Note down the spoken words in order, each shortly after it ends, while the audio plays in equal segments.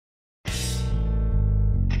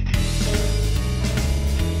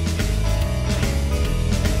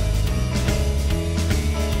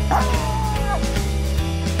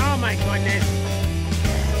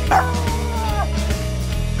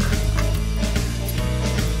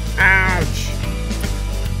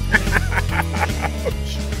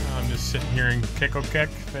in Kick,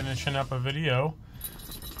 finishing up a video,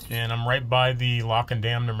 and I'm right by the lock and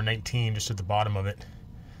dam number 19, just at the bottom of it.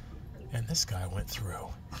 And this guy went through.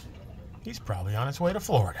 He's probably on his way to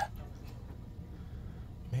Florida.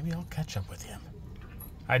 Maybe I'll catch up with him.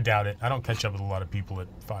 I doubt it. I don't catch up with a lot of people at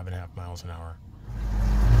 5.5 miles an hour.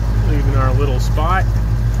 Leaving our little spot,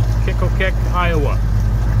 Kick, Iowa.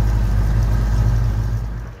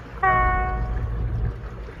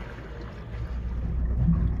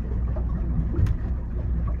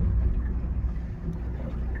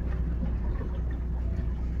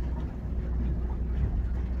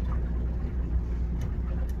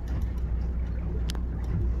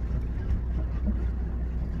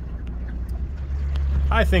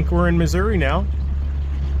 I think we're in Missouri now.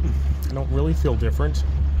 I don't really feel different.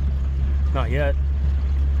 Not yet.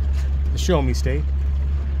 The show me state.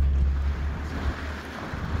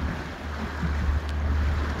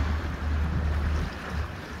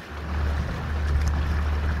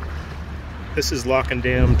 This is Lock and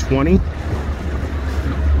Dam 20.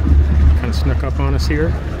 Kind of snuck up on us here.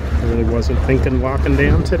 I really wasn't thinking Lock and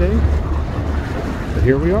Dam today. But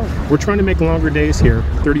here we are. We're trying to make longer days here.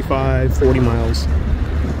 35, 40 miles.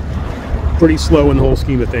 Pretty slow in the whole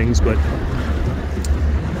scheme of things, but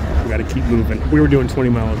we got to keep moving. We were doing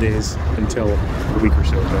 20-mile days until a week or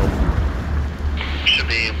so ago. Should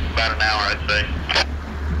be about an hour, I'd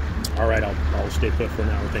say. All right, I'll stay put for an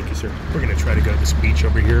hour. Thank you, sir. We're going to try to go to this beach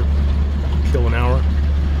over here, kill an hour,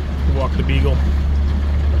 walk the Beagle.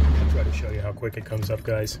 I'll try to show you how quick it comes up,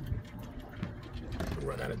 guys.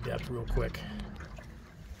 Run out of depth real quick.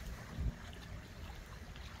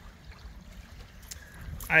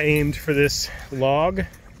 I aimed for this log.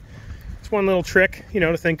 It's one little trick, you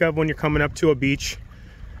know, to think of when you're coming up to a beach.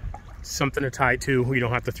 Something to tie to where you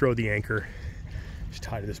don't have to throw the anchor. Just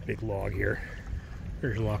tie to this big log here.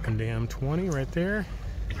 There's Lock and Dam 20 right there.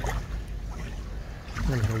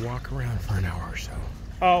 We're gonna go walk around for an hour or so.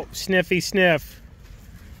 Oh, sniffy sniff.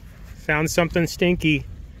 Found something stinky.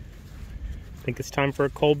 I think it's time for a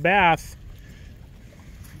cold bath.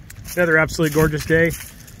 Another absolutely gorgeous day.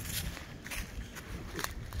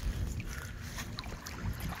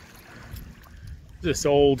 This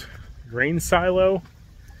old grain silo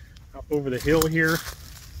up over the hill here.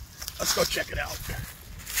 Let's go check it out.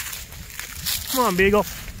 Come on, Beagle.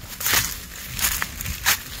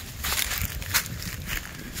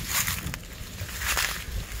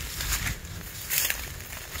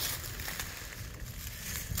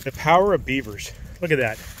 The power of beavers. Look at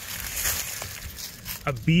that.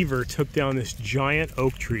 A beaver took down this giant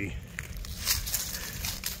oak tree.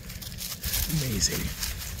 Amazing.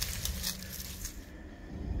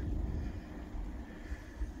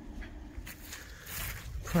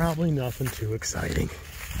 Probably nothing too exciting.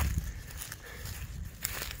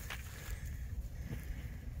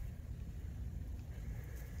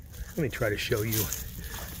 Let me try to show you.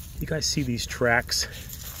 You guys see these tracks?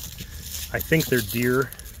 I think they're deer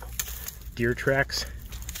tracks.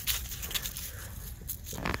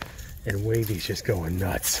 And Wavey's just going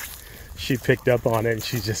nuts. She picked up on it and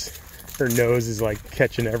she's just, her nose is like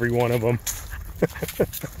catching every one of them.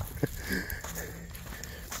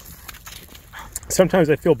 Sometimes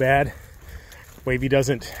I feel bad. Wavey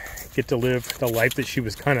doesn't get to live the life that she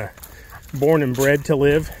was kind of born and bred to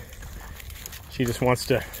live. She just wants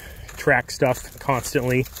to track stuff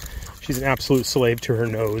constantly. She's an absolute slave to her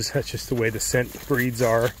nose. That's just the way the scent breeds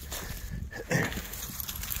are.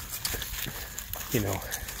 You know.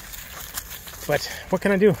 But what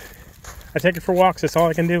can I do? I take it for walks. That's all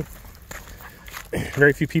I can do.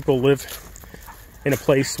 Very few people live in a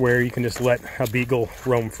place where you can just let a beagle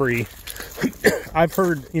roam free. I've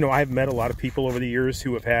heard, you know, I've met a lot of people over the years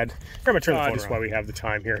who have had, here, I'm going to turn the phone just while we have the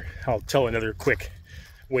time here. I'll tell another quick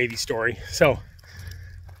Wavey story. So,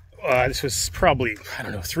 this was probably, I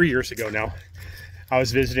don't know, 3 years ago now. I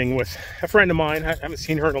was visiting with a friend of mine. I haven't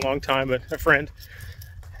seen her in a long time, but a friend.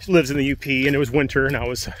 She lives in the UP, and it was winter, and I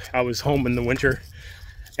was home in the winter.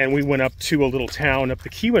 And we went up to a little town up the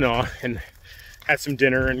Keweenaw and had some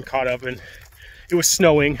dinner and caught up, and it was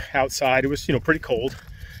snowing outside. It was, you know, pretty cold.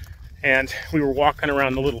 And we were walking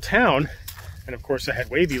around the little town, and of course I had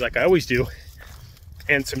Wavey like I always do,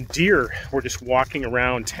 and some deer were just walking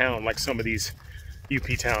around town like some of these UP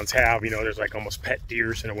towns have. You know, there's like almost pet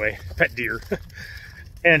deers in a way, pet deer.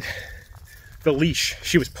 And the leash,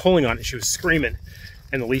 she was pulling on it, she was screaming,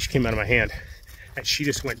 and the leash came out of my hand, and she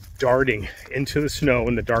just went darting into the snow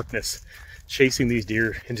in the darkness, chasing these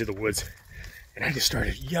deer into the woods. And I just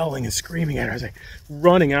started yelling and screaming at her. I was like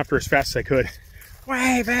running after her as fast as I could.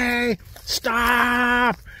 Wavey,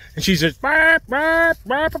 stop! And she's just bark, bark,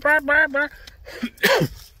 bark, bark, bark, bark.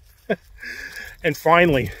 And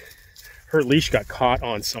finally, her leash got caught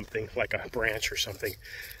on something, like a branch or something,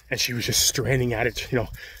 and she was just straining at it. You know,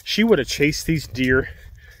 she would have chased these deer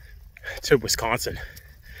to Wisconsin.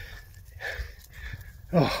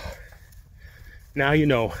 Oh, now you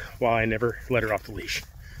know why I never let her off the leash.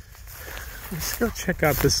 Let's go check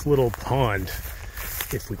out this little pond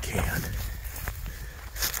if we can.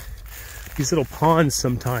 These little ponds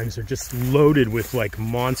sometimes are just loaded with like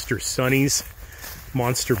monster sunnies,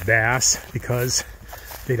 monster bass, because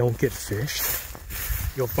they don't get fished.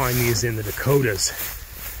 You'll find these in the Dakotas.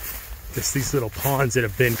 Just these little ponds that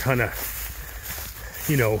have been kind of,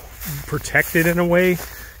 you know, protected in a way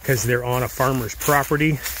because they're on a farmer's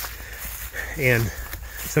property. And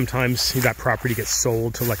sometimes that property gets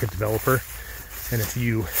sold to like a developer. And if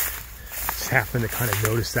you just happen to kind of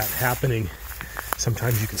notice that happening,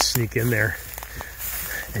 sometimes you can sneak in there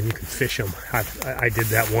and you can fish them. I did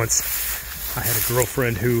that once. I had a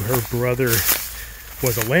girlfriend who, her brother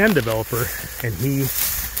was a land developer, and he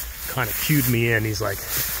kind of cued me in. He's like,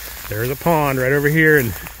 there's a pond right over here,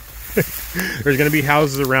 and there's going to be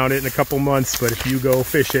houses around it in a couple months, but if you go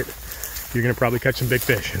fish it, you're going to probably catch some big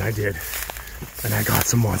fish. And I did. And I got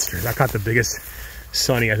some monsters. I caught the biggest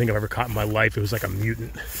sunny I think I've ever caught in my life. It was like a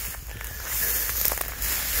mutant.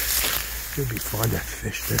 It would be fun to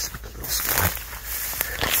fish this little spot.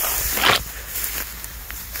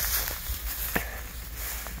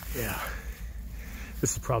 Yeah.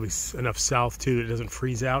 This is probably enough south too that it doesn't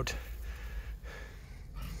freeze out.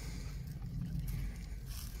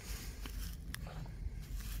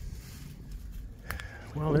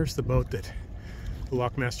 Well, there's the boat that the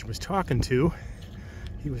lockmaster was talking to.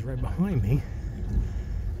 He was right behind me.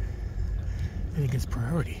 And he gets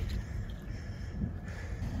priority.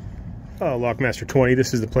 Oh, Lockmaster 20,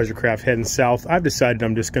 this is the Pleasure Craft heading south. I've decided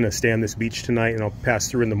I'm just going to stay on this beach tonight and I'll pass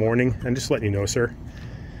through in the morning. I'm just letting you know, sir.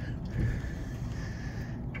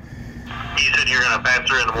 You said you're going to pass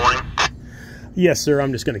through in the morning? Yes, sir.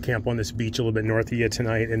 I'm just going to camp on this beach a little bit north of you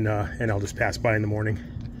tonight, and I'll just pass by in the morning.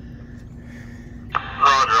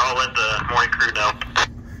 Roger, I'll let the morning crew know.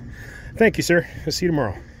 Thank you, sir. I'll see you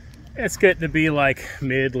tomorrow. It's getting to be like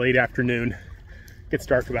late afternoon. Gets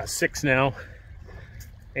dark about 6 now.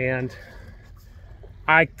 And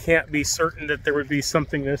I can't be certain that there would be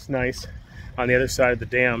something this nice on the other side of the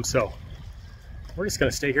dam, so we're just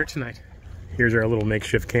gonna stay here tonight. Here's our little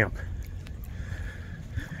makeshift camp.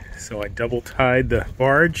 So I double tied the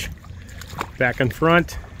barge back in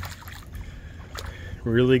front.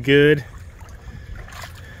 Really good.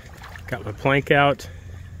 Got my plank out.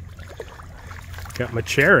 Got my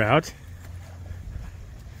chair out.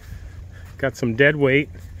 Got some dead weight.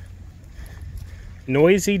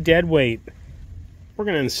 Noisy dead weight. We're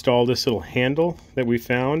going to install this little handle that we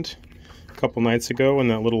found a couple nights ago in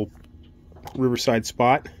that little riverside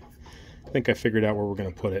spot. I think I figured out where we're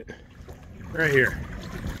going to put it. Right here.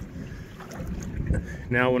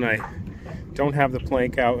 Now when I don't have the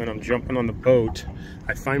plank out and I'm jumping on the boat,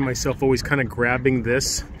 I find myself always kind of grabbing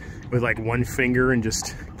this with like one finger and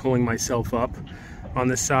just pulling myself up on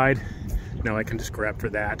this side. Now I can just grab for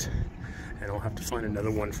that, and I'll have to find another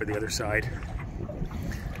one for the other side.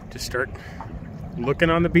 Just start looking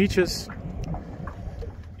on the beaches.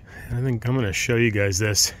 I think I'm going to show you guys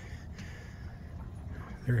this.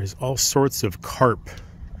 There is all sorts of carp.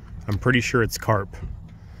 I'm pretty sure it's carp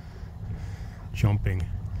jumping.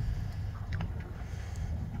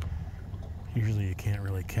 Usually you can't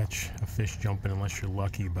really catch a fish jumping unless you're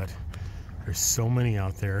lucky, but there's so many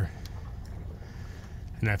out there.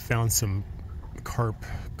 And I found some carp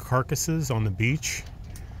carcasses on the beach.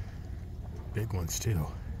 Big ones too.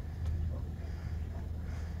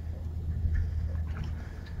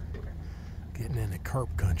 Getting into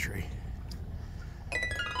carp country.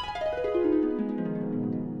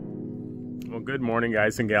 Well, good morning,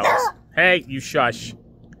 guys and gals. Hey, you shush.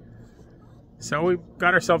 So we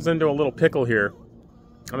got ourselves into a little pickle here.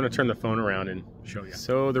 I'm going to turn the phone around and show you.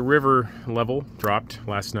 So the river level dropped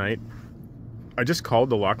last night. I just called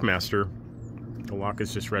the lockmaster. The lock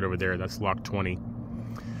is just right over there. That's lock 20.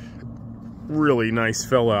 Really nice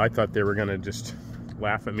fella. I thought they were going to just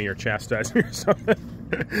laugh at me or chastise me or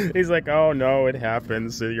something. He's like, oh no, it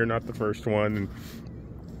happens. You're not the first one.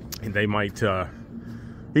 And they might,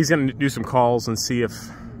 he's going to do some calls and see if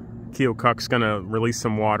Keokuk's going to release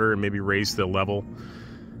some water and maybe raise the level.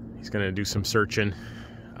 He's going to do some searching.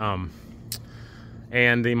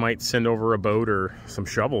 And they might send over a boat or some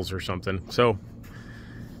shovels or something. So,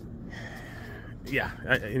 yeah,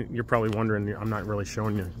 you're probably wondering, I'm not really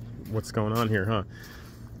showing you what's going on here, huh?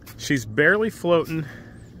 She's barely floating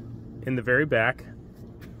in the very back.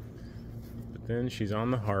 But then she's on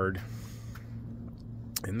the hard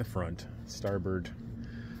in the front, starboard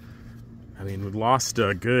I mean, we lost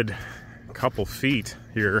a good couple feet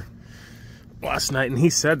here last night, and he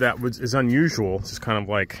said that is unusual. It's just kind of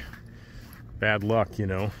like bad luck, you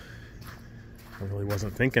know. I really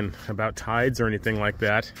wasn't thinking about tides or anything like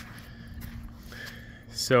that.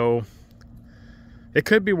 So it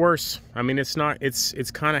could be worse. I mean, it's not, it's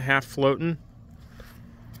kind of half floating.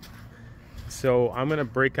 So I'm gonna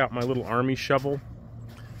break out my little army shovel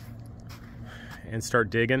and start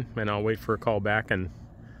digging, and I'll wait for a call back, and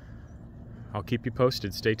I'll keep you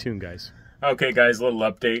posted. Stay tuned, guys. Okay, guys, a little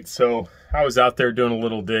update. So I was out there doing a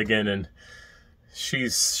little digging, and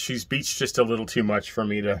she's beached just a little too much for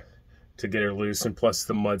me to get her loose, and plus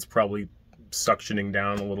the mud's probably suctioning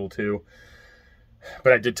down a little too.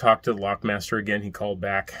 But I did talk to the lockmaster again. He called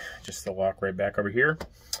back, just the lock right back over here,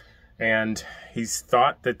 and he's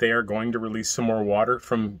thought that they are going to release some more water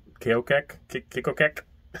from Kikokek.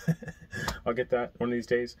 I'll get that one of these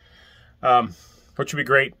days, which would be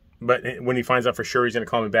great. But when he finds out for sure, he's going to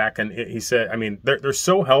call me back. And he said, I mean, they're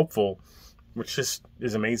so helpful, which just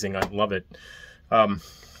is amazing. I love it.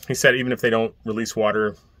 He said even if they don't release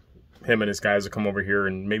water, him and his guys will come over here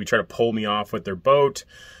and maybe try to pull me off with their boat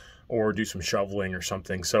or do some shoveling or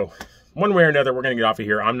something. So one way or another, we're going to get off of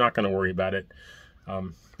here. I'm not going to worry about it.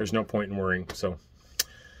 There's no point in worrying. So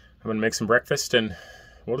I'm going to make some breakfast, and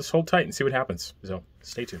we'll just hold tight and see what happens. So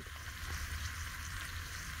stay tuned.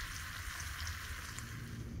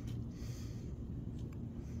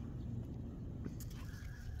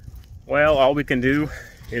 Well, all we can do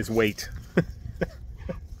is wait.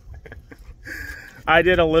 I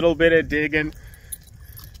did a little bit of digging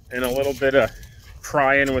and a little bit of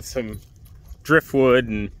prying with some driftwood,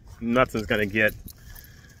 and nothing's gonna get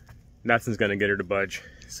her to budge.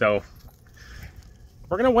 So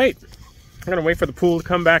we're gonna wait. I'm gonna wait for the pool to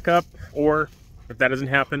come back up, or if that doesn't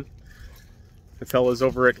happen, the fellas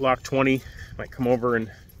over at Lock 20 might come over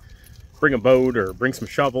and bring a boat, or bring some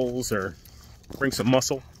shovels, or bring some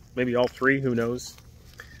muscle. Maybe all three, who knows.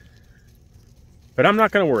 But I'm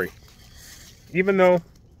not gonna worry. Even though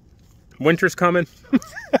winter's coming,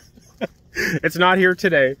 it's not here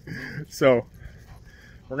today. So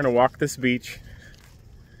we're gonna walk this beach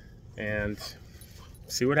and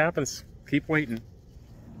see what happens. Keep waiting.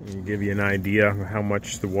 I'll give you an idea of how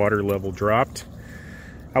much the water level dropped.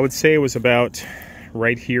 I would say it was about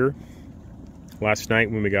right here last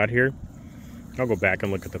night when we got here. I'll go back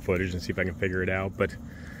and look at the footage and see if I can figure it out. But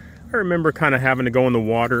I remember kind of having to go in the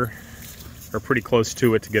water, or pretty close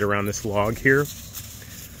to it, to get around this log here.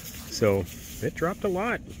 So it dropped a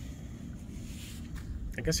lot.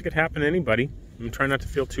 I guess it could happen to anybody. I'm trying not to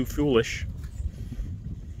feel too foolish.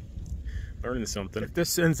 Learning something. If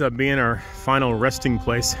this ends up being our final resting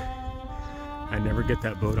place, I never get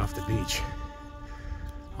that boat off the beach.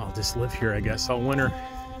 I'll just live here, I guess, all winter.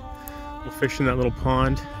 We'll fish in that little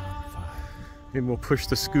pond. Maybe we'll push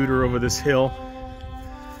the scooter over this hill.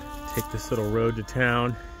 Take this little road to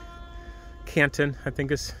town. Canton, I think,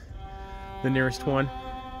 is the nearest one.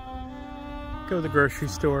 Go to the grocery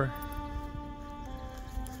store.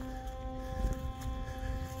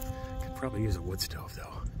 Could probably use a wood stove,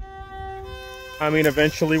 though. I mean,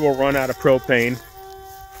 eventually we'll run out of propane.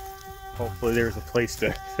 Hopefully there's a place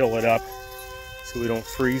to fill it up so we don't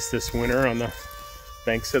freeze this winter on the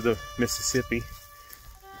banks of the Mississippi.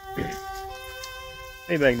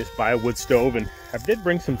 Maybe I can just buy a wood stove, and I did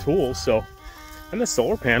bring some tools, so, and the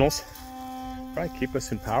solar panels probably keep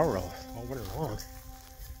us in power all winter long.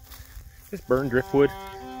 Just burn driftwood.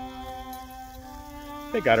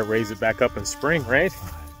 They gotta raise it back up in spring, right?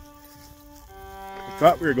 We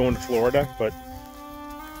thought we were going to Florida, but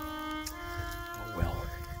oh well.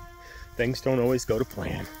 Things don't always go to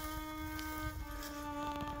plan.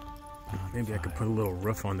 Maybe I could put a little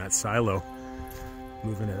roof on that silo.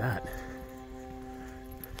 Move into that.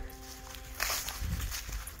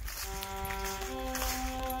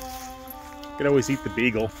 Could always eat the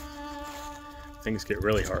Beagle. Things get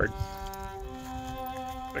really hard.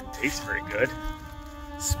 But it tastes very good.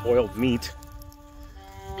 Spoiled meat.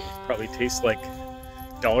 Probably tastes like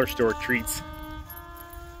dollar store treats.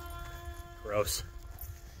 Gross.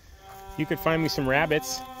 You could find me some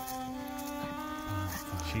rabbits.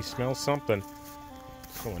 She smells something.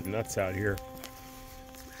 It's going nuts out here.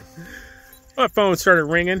 My phone started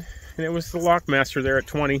ringing, and it was the lockmaster there at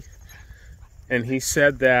 20. And he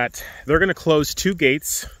said that they're going to close 2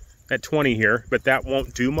 gates at 20 here, but that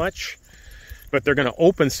won't do much. But they're going to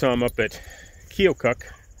open some up at Keokuk,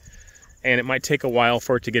 and it might take a while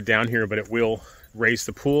for it to get down here, but it will raise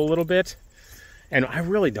the pool a little bit. And I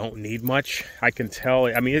really don't need much. I can tell.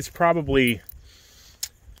 I mean, it's probably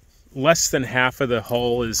less than half of the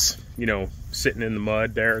hull is, you know, sitting in the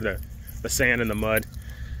mud there, the sand in the mud.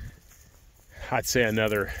 I'd say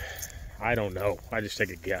another, I don't know, I just take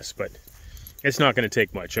a guess, but it's not going to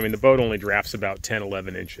take much. I mean, the boat only drafts about 10,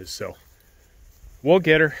 11 inches, so we'll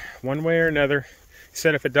get her one way or another. He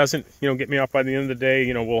said if it doesn't, get me off by the end of the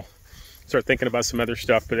day, we'll start thinking about some other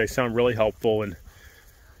stuff, but they sound really helpful, and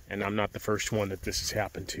I'm not the first one that this has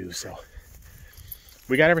happened to, so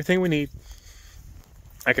we got everything we need.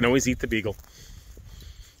 I can always eat the Beagle.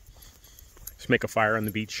 Just make a fire on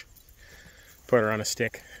the beach, put her on a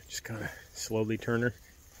stick, just kind of slowly turn her.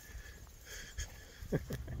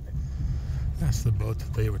 That's the boat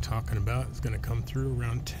that they were talking about. It's going to come through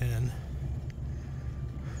around 10.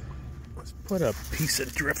 Let's put a piece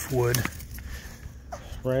of driftwood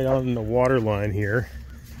right on the water line here.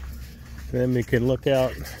 Then we can look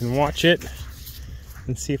out and watch it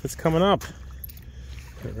and see if it's coming up.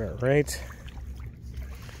 Put it right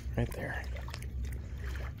there.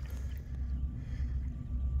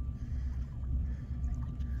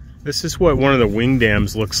 This is what one of the wing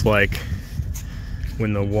dams looks like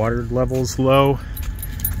when the water level's low.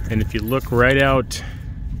 And if you look right out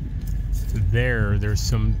there, there's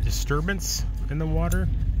some disturbance in the water,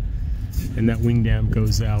 and that wing dam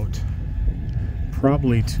goes out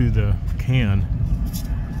probably to the can,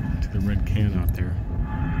 to the red can out there.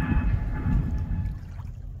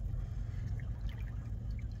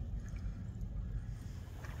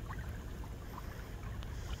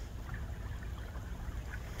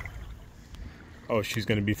 Oh, she's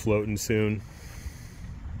going to be floating soon.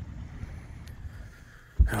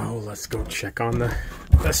 Oh, let's go check on the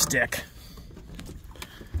stick.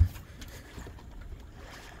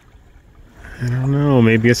 I don't know,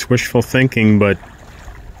 maybe it's wishful thinking, but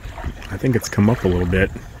I think it's come up a little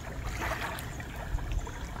bit.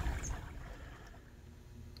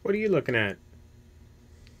 What are you looking at?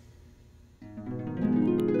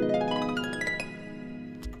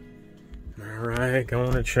 Alright,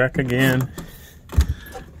 going to check again.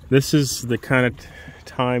 This is the kind of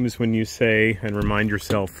times when you say and remind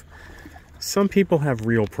yourself, some people have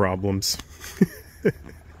real problems.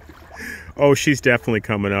 Oh, she's definitely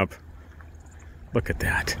coming up. Look at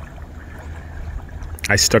that.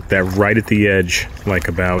 I stuck that right at the edge like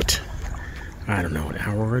about, I don't know, an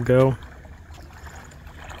hour ago.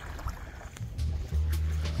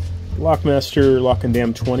 Lockmaster Lock and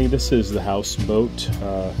Dam 20, this is the houseboat.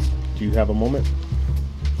 Do you have a moment?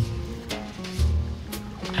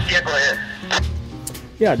 Yeah, go ahead.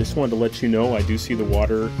 Yeah, I just wanted to let you know I do see the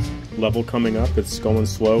water level coming up. It's going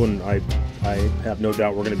slow, and I have no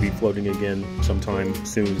doubt we're going to be floating again sometime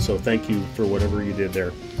soon. So thank you for whatever you did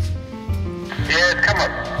there. Yeah, it's come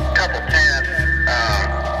a couple times.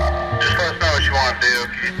 Just let us know what you want to do.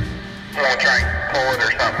 If you want to try and pull it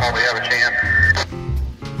or something while we have a chance.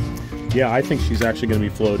 Yeah, I think she's actually going to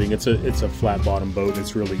be floating. It's a flat bottom boat.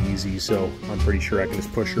 It's really easy, so I'm pretty sure I can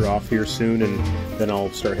just push her off here soon, and then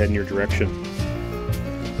I'll start heading your direction.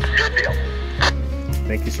 Good deal.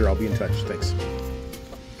 Thank you, sir. I'll be in touch. Thanks.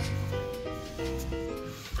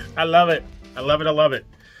 I love it. I love it. I love it.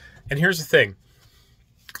 And here's the thing.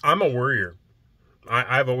 I'm a worrier.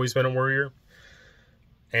 I've always been a worrier,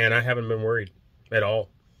 and I haven't been worried at all.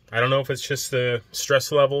 I don't know if it's just the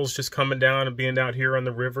stress levels just coming down and being out here on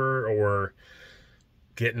the river, or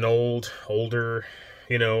getting older,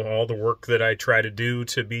 all the work that I try to do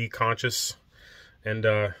to be conscious and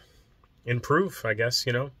improve, I guess,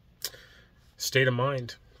 state of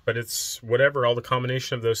mind. But it's whatever, all the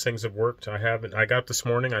combination of those things have worked. I got up this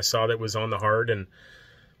morning, I saw that it was on the hard, and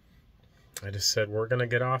I just said, we're going to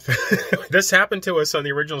get off. This happened to us on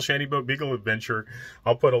the original Shanty Boat Beagle adventure.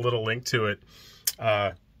 I'll put a little link to it.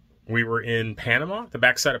 We were in Panama, the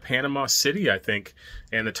backside of Panama City, I think,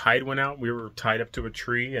 and the tide went out. We were tied up to a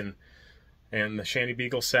tree, and the Shanty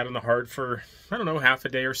Beagle sat on the hard for, I don't know, half a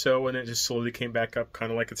day or so, and it just slowly came back up,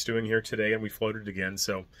 kind of like it's doing here today, and we floated again.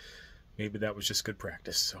 So maybe that was just good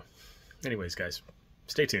practice. So anyways, guys,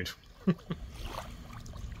 stay tuned.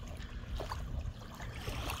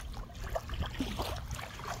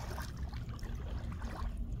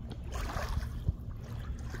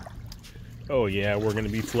 Oh yeah, we're going to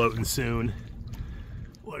be floating soon.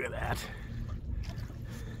 Look at that.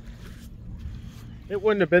 It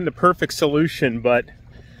wouldn't have been the perfect solution, but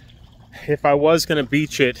if I was going to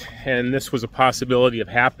beach it and this was a possibility of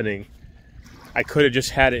happening, I could have just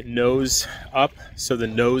had it nose up, so the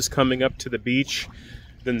nose coming up to the beach,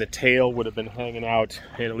 then the tail would have been hanging out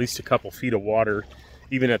in at least a couple feet of water,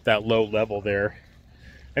 even at that low level there.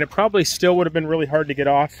 And it probably still would have been really hard to get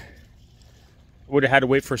off. Would have had to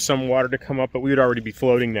wait for some water to come up, but we would already be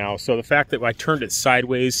floating now. So the fact that I turned it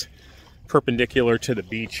sideways, perpendicular to the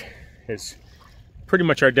beach, is pretty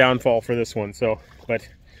much our downfall for this one. So, but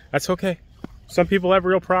that's okay. Some people have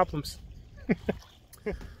real problems.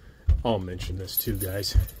 I'll mention this too,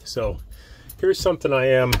 guys. So here's something I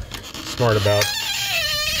am smart about.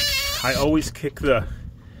 I always kick the,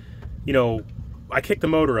 I kick the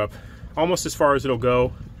motor up almost as far as it'll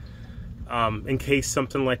go, in case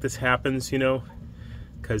something like this happens,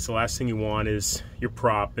 because the last thing you want is your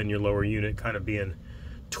prop and your lower unit kind of being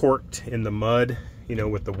torqued in the mud,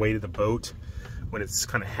 with the weight of the boat when it's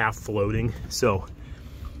kind of half floating. So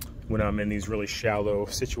when I'm in these really shallow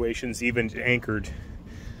situations, even anchored,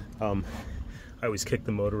 I always kick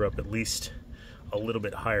the motor up at least a little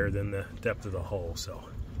bit higher than the depth of the hull. So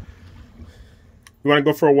you want to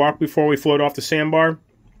go for a walk before we float off the sandbar?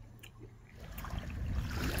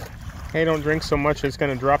 Hey, don't drink so much, it's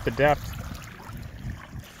going to drop the depth.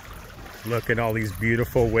 Look at all these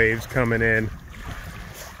beautiful waves coming in,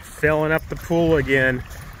 filling up the pool again.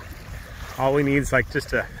 All we need is like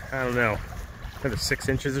just a, I don't know, another 6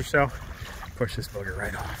 inches or so. Push this booger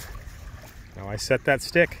right off. Now I set that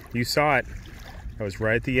stick. You saw it. I was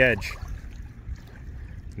right at the edge.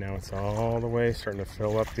 Now it's all the way starting to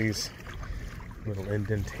fill up these little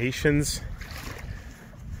indentations.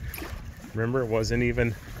 Remember, it wasn't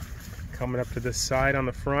even coming up to this side on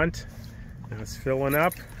the front. And it's filling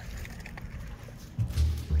up.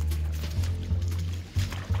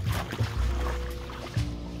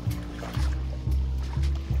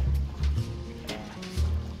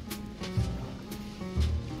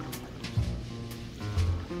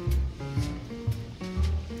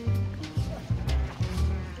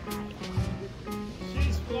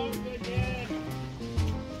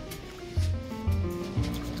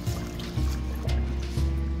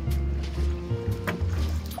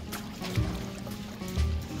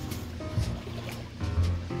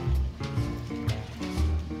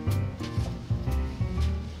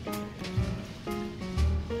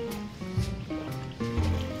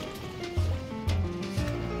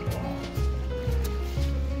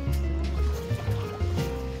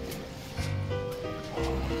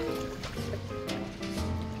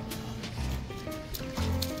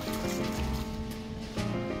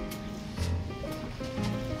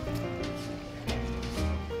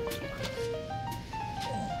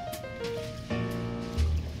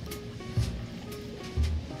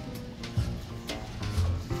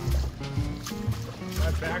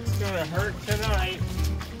 Back's gonna hurt tonight.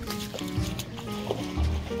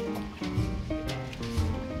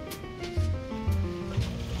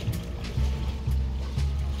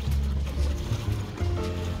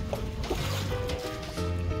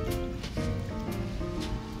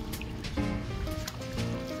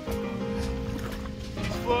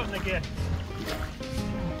 He's floating again.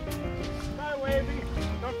 Bye, Wavey.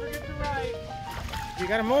 Don't forget to ride. You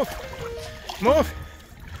gotta move. Move.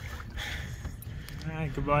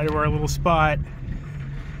 Alright, goodbye to our little spot.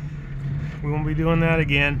 We won't be doing that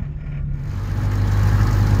again.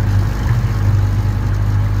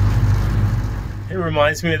 It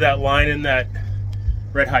reminds me of that line in that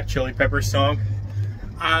Red Hot Chili Peppers song.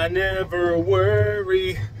 I never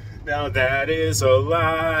worry, now that is a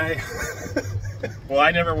lie. Well,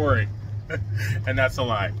 I never worry, and that's a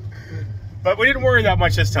lie. But we didn't worry that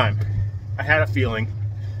much this time. I had a feeling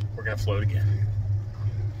we're gonna float again.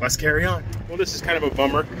 Let's carry on. Well, this is kind of a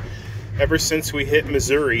bummer. Ever since we hit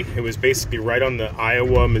Missouri, it was basically right on the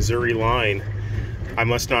Iowa-Missouri line. I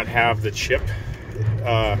must not have the chip,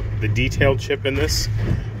 the detailed chip in this,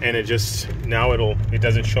 and it just, now it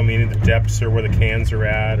doesn't show me any of the depths or where the cans are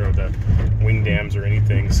at or the wing dams or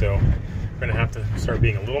anything. So I'm gonna have to start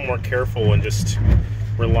being a little more careful and just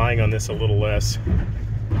relying on this a little less.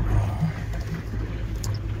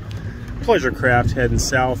 Pleasure craft heading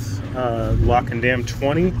south, Lock and Dam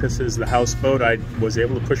 20. This is the houseboat. I was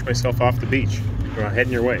able to push myself off the beach.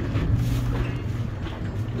 Heading your way.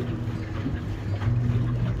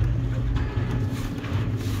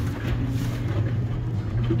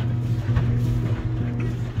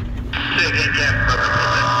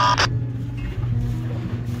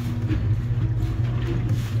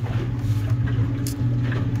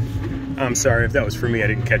 I'm sorry if that was for me. I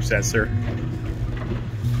didn't catch that, sir.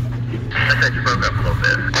 I said you broke up a little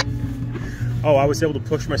bit. Oh, I was able to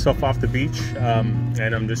push myself off the beach, and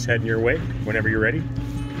I'm just heading your way whenever you're ready.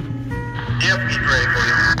 Yep, he's ready for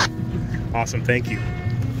you. Awesome, thank you.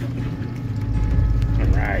 All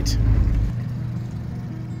right.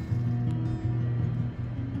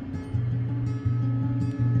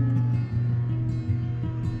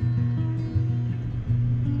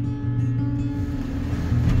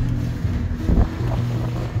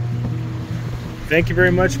 Thank you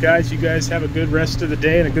very much, guys. You guys have a good rest of the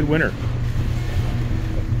day and a good winter.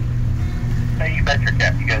 Hey, you bet your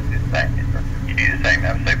cap. You guys do the same. You do the same.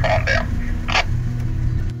 Have a safe on down.